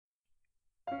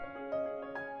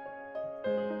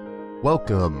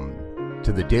Welcome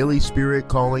to the Daily Spirit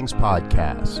Callings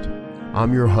podcast.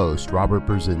 I'm your host, Robert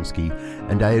Brzezinski,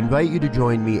 and I invite you to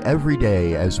join me every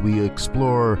day as we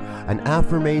explore an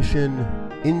affirmation,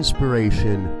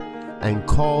 inspiration, and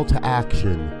call to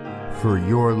action for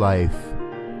your life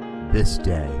this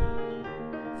day.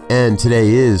 And today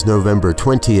is November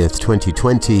 20th,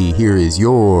 2020. Here is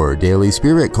your Daily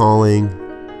Spirit Calling.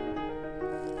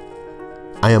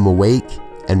 I am awake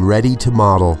and ready to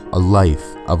model a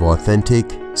life of authentic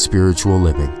spiritual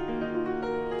living.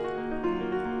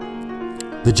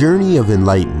 The journey of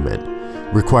enlightenment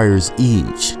requires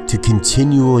each to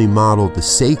continually model the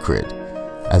sacred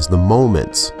as the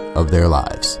moments of their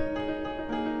lives.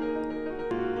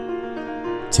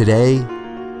 Today,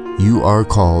 you are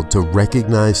called to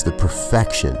recognize the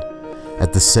perfection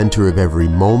at the center of every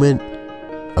moment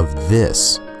of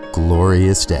this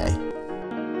glorious day.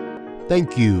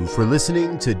 Thank you for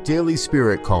listening to Daily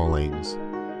Spirit Callings.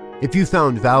 If you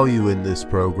found value in this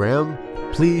program,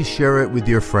 please share it with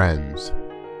your friends.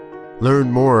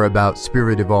 Learn more about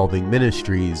Spirit Evolving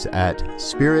Ministries at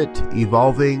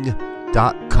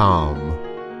spiritevolving.com.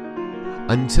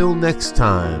 Until next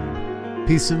time,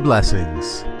 peace and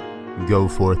blessings. Go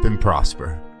forth and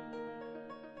prosper.